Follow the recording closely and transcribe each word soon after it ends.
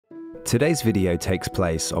Today's video takes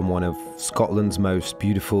place on one of Scotland's most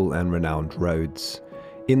beautiful and renowned roads,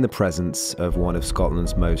 in the presence of one of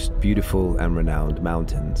Scotland's most beautiful and renowned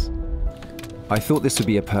mountains. I thought this would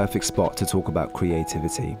be a perfect spot to talk about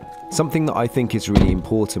creativity, something that I think is really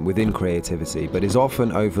important within creativity, but is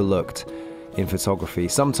often overlooked in photography,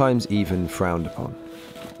 sometimes even frowned upon.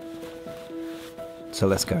 So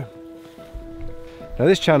let's go. Now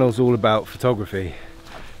this channel is all about photography.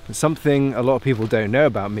 And something a lot of people don't know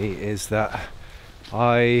about me is that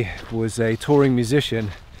I was a touring musician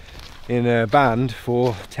in a band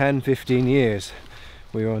for 10-15 years.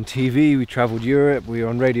 We were on TV, we travelled Europe, we were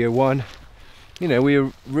on Radio 1. You know, we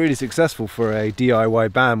were really successful for a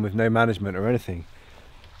DIY band with no management or anything.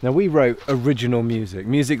 Now we wrote original music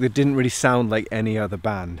that didn't really sound like any other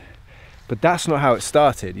band. But that's not how it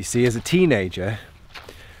started. You see, as a teenager,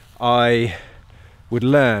 I would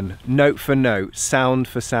learn note for note, sound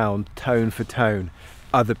for sound, tone for tone,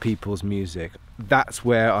 other people's music. That's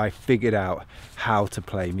where I figured out how to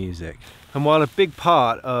play music. And while a big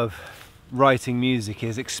part of writing music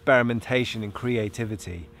is experimentation and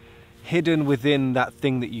creativity, hidden within that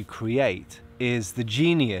thing that you create is the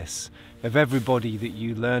genius of everybody that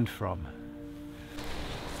you learned from.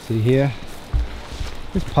 See here,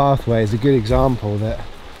 this pathway is a good example that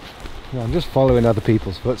I'm just following other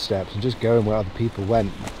people's footsteps and just going where other people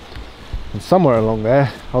went. And somewhere along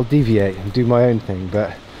there, I'll deviate and do my own thing,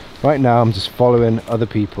 but right now I'm just following other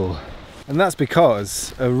people. And that's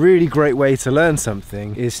because a really great way to learn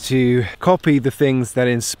something is to copy the things that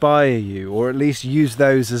inspire you, or at least use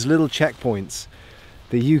those as little checkpoints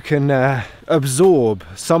that you can absorb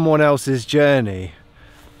someone else's journey,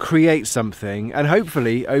 create something, and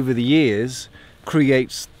hopefully over the years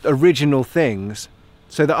create original things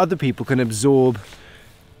so that other people can absorb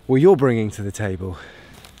what you're bringing to the table.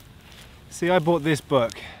 See, I bought this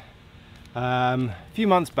book a few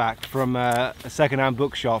months back from a second-hand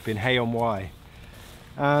bookshop in Hay-on-Wye,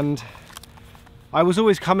 and I was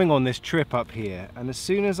always coming on this trip up here, and as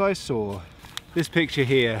soon as I saw this picture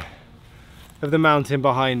here of the mountain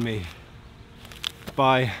behind me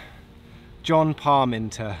by John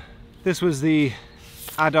Parminter, this was the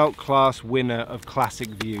adult class winner of Classic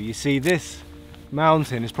View. You see, this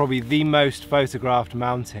mountain is probably the most photographed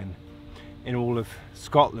mountain in all of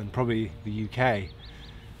Scotland, probably the UK.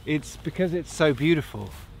 It's because it's so beautiful.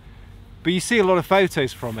 But you see a lot of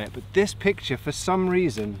photos from it, but this picture for some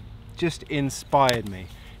reason just inspired me.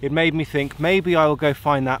 It made me think maybe I will go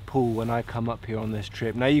find that pool when I come up here on this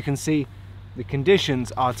trip. Now you can see the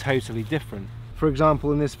conditions are totally different. For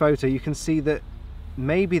example, in this photo you can see that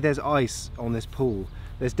maybe there's ice on this pool.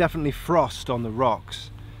 There's definitely frost on the rocks.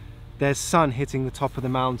 There's sun hitting the top of the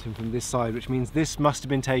mountain from this side, which means this must have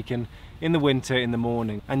been taken in the winter in the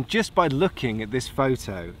morning. And just by looking at this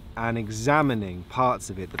photo and examining parts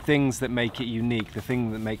of it, the things that make it unique, the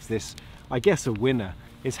thing that makes this, I guess, a winner,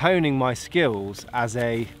 is honing my skills as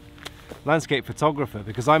a landscape photographer,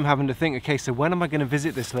 because I'm having to think, okay, so when am I going to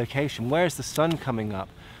visit this location? Where is the sun coming up?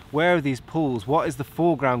 Where are these pools? What is the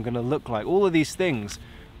foreground going to look like? All of these things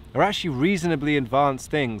are actually reasonably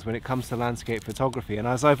advanced things when it comes to landscape photography. And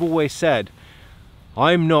as I've always said,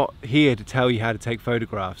 I'm not here to tell you how to take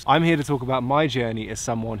photographs. I'm here to talk about my journey as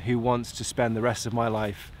someone who wants to spend the rest of my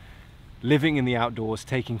life living in the outdoors,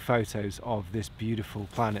 taking photos of this beautiful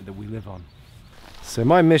planet that we live on. So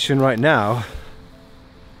my mission right now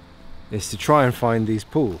is to try and find these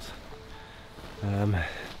pools. They're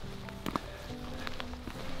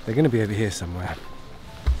going to be over here somewhere.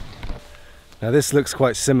 Now this looks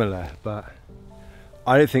quite similar, but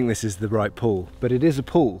I don't think this is the right pool, but it is a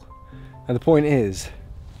pool. And the point is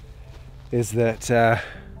that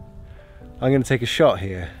I'm going to take a shot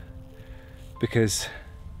here because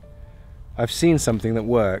I've seen something that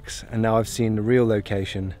works, and now I've seen the real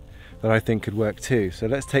location that I think could work too. So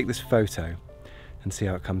let's take this photo and see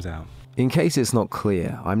how it comes out. In case it's not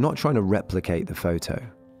clear, I'm not trying to replicate the photo.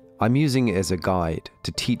 I'm using it as a guide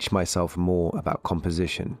to teach myself more about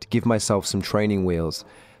composition, to give myself some training wheels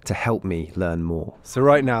to help me learn more. So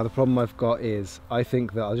right now the problem I've got is, I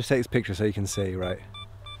think that, I'll just take this picture so you can see, right?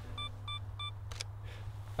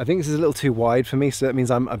 I think this is a little too wide for me, so that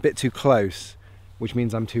means I'm a bit too close, which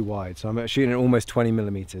means I'm too wide. So I'm shooting at almost 20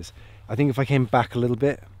 millimeters. I think if I came back a little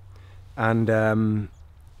bit and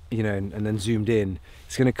you know, and then zoomed in,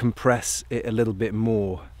 it's going to compress it a little bit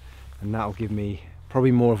more, and that'll give me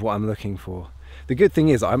probably more of what I'm looking for. The good thing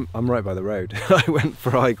is I'm right by the road. I went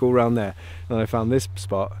for a hike all around there and I found this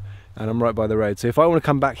spot and I'm right by the road. So if I want to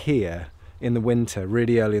come back here in the winter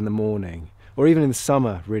really early in the morning, or even in the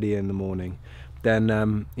summer really in the morning, then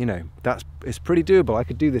you know, it's pretty doable. I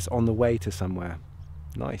could do this on the way to somewhere.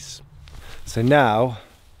 Nice. So now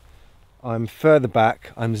I'm further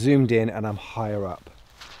back, I'm zoomed in, and I'm higher up.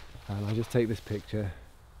 And I just take this picture.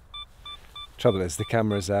 Trouble is, the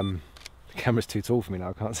camera's too tall for me now,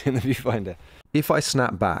 I can't see in the viewfinder. If I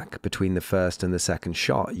snap back between the first and the second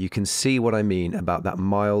shot, you can see what I mean about that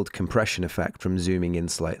mild compression effect from zooming in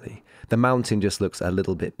slightly. The mountain just looks a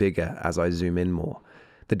little bit bigger as I zoom in more.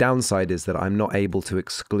 The downside is that I'm not able to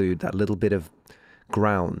exclude that little bit of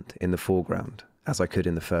ground in the foreground as I could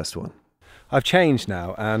in the first one. I've changed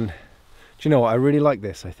now, and do you know what, I really like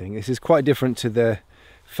this. I think this is quite different to the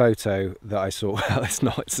photo that I saw. Well, it's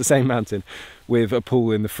not, it's the same mountain with a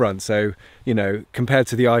pool in the front, so you know, compared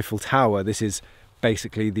to the Eiffel Tower, this is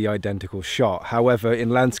basically the identical shot. However, in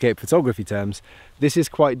landscape photography terms, this is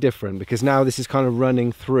quite different because now this is kind of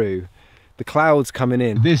running through the clouds coming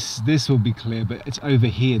in. This will be clear, but it's over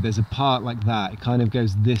here, there's a part like that, it kind of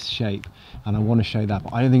goes this shape, and I want to show that,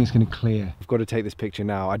 but I don't think it's going to clear. I've got to take this picture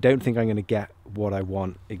now. I don't think I'm going to get what I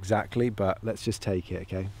want exactly, but let's just take it,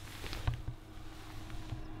 okay?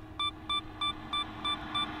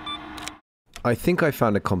 I think I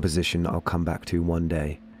found a composition I'll come back to one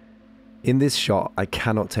day. In this shot, I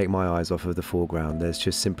cannot take my eyes off of the foreground. There's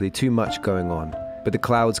just simply too much going on. But the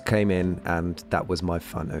clouds came in and that was my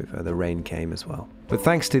fun over. The rain came as well. But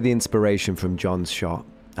thanks to the inspiration from John's shot,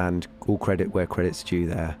 and all credit where credit's due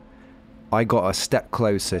there, I got a step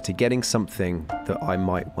closer to getting something that I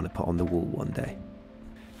might want to put on the wall one day.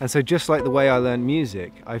 And so just like the way I learned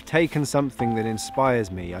music, I've taken something that inspires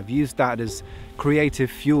me. I've used that as creative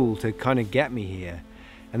fuel to kind of get me here.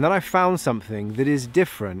 And then I found something that is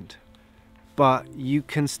different, but you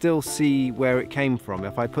can still see where it came from.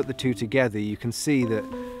 If I put the two together, you can see that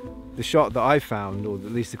the shot that I found, or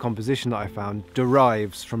at least the composition that I found,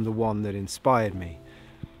 derives from the one that inspired me.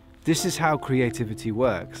 This is how creativity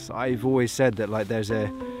works. I've always said that like there's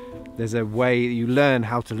a way you learn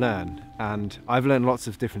how to learn, and I've learned lots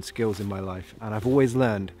of different skills in my life, and I've always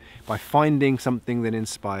learned by finding something that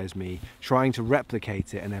inspires me, trying to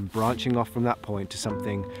replicate it, and then branching off from that point to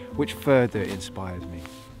something which further inspires me.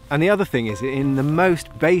 And the other thing is, in the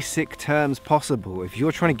most basic terms possible, if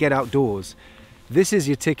you're trying to get outdoors, this is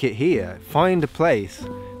your ticket here. Find a place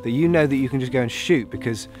that you know that you can just go and shoot,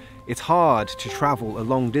 because it's hard to travel a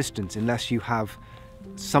long distance unless you have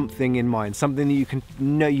something in mind, something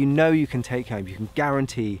that you know you can take home. You can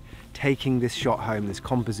guarantee taking this shot home, this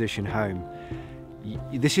composition home.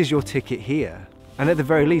 This is your ticket here. And at the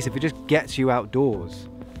very least, if it just gets you outdoors,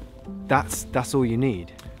 that's all you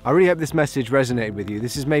need. I really hope this message resonated with you.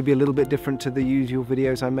 This is maybe a little bit different to the usual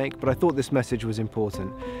videos I make, but I thought this message was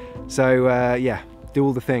important. So yeah, do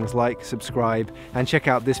all the things, like, subscribe, and check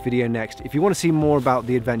out this video next if you want to see more about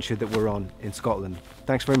the adventure that we're on in Scotland.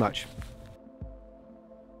 Thanks very much.